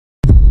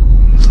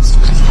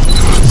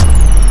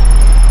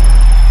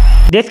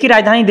देश की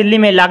राजधानी दिल्ली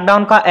में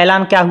लॉकडाउन का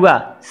ऐलान क्या हुआ?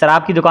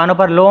 शराब की दुकानों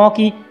पर लोगों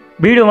की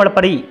भीड़ उमड़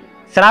पड़ी।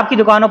 शराब की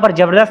दुकानों पर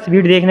जबरदस्त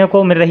भीड़ देखने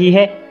को मिल रही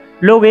है।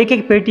 लोग एक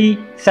एक पेटी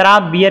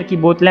शराब बियर की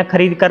बोतलें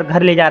खरीद कर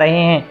घर ले जा रहे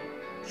हैं।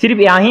 सिर्फ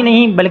यहाँ ही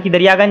नहीं बल्कि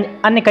दरियागंज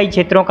अन्य कई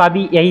क्षेत्रों का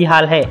भी यही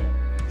हाल है।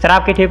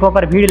 शराब के ठेकों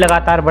पर भीड़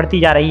लगातार बढ़ती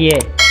जा रही है।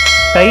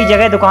 कई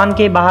जगह दुकान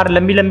के बाहर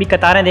लंबी लंबी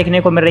कतारें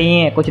देखने को मिल रही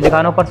हैं। कुछ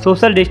दुकानों पर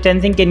सोशल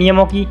डिस्टेंसिंग के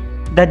नियमों की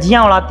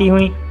धज्जियां उड़ाती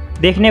हुई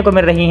देखने को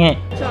मिल रही हैं।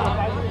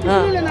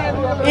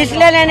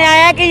 इसलिए लेने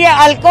आया कि ये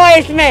अल्को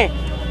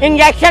इसमें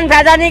इंजेक्शन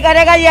फायदा नहीं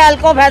करेगा, ये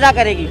अल्को फायदा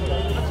करेगी।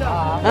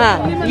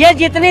 हाँ, ये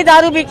जितनी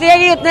दारू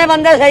बिकेगी उतने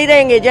बंदे सही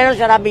रहेंगे जो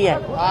शराबी है।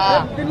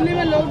 दिल्ली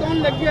में लॉकडाउन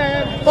लग गया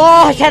है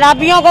तो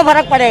शराबियों को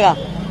फर्क पड़ेगा।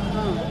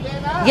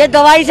 ये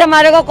दवाई से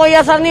हमारे को कोई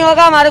असर नहीं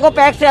होगा, हमारे को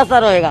पैक से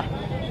असर होएगा।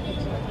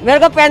 मेरे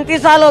को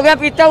 35 साल हो गया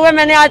पीते हुए,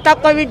 मैंने आज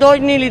तक कभी डोज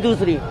नहीं ली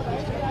दूसरी।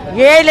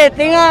 ये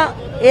लेती हैं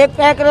एक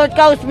पैक रोज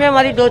का, उसमें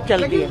हमारी डोज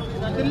चलती है।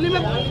 दिल्ली में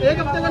एक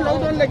हफ्ते का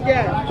लॉकडाउन लग गया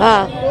है।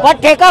 हाँ, पर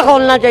ठेका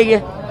खोलना चाहिए,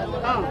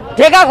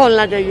 ठेका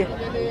खोलना चाहिए।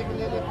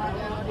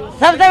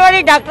 सबसे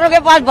बड़ी डॉक्टरों के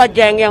पास बच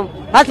जाएंगे हम।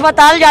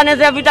 अस्पताल जाने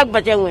से अभी तक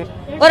बचे हुए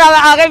हैं और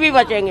आगे भी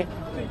बचेंगे,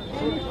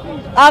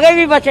 आगे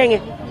भी बचेंगे।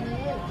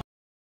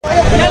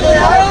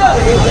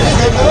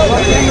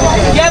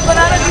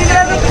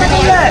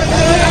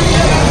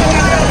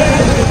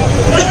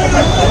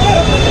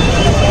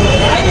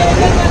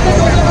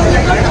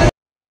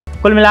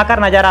 कुल मिलाकर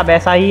नज़ारा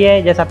वैसा ही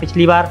है जैसा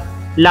पिछली बार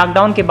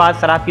लॉकडाउन के बाद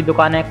शराब की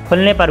दुकानें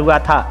खुलने पर हुआ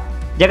था।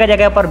 जगह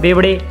जगह पर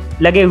बेवड़े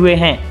लगे हुए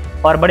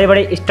हैं और बड़े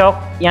बड़े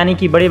स्टॉक यानी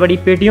कि बड़ी बड़ी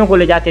पेटियों को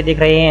ले जाते दिख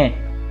रहे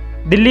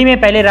हैं। दिल्ली में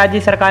पहले राज्य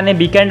सरकार ने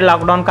वीकेंड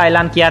लॉकडाउन का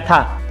ऐलान किया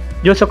था,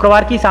 जो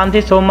शुक्रवार की शाम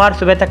से सोमवार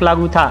सुबह तक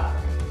लागू था।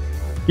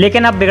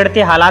 लेकिन अब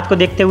बिगड़ते हालात को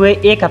देखते हुए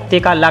एक हफ्ते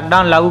का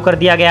लॉकडाउन लागू कर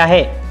दिया गया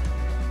है।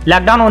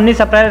 लॉकडाउन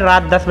 19 अप्रैल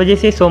रात 10 बजे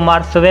से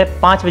सोमवार सुबह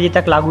 5 बजे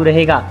तक लागू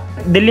रहेगा।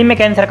 दिल्ली में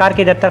केंद्र सरकार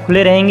के दफ्तर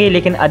खुले रहेंगे,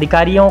 लेकिन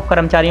अधिकारियों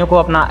कर्मचारियों को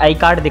अपना आई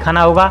कार्ड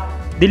दिखाना होगा।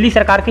 दिल्ली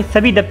सरकार के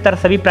सभी दफ्तर,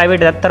 सभी प्राइवेट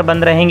दफ्तर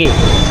बंद रहेंगे।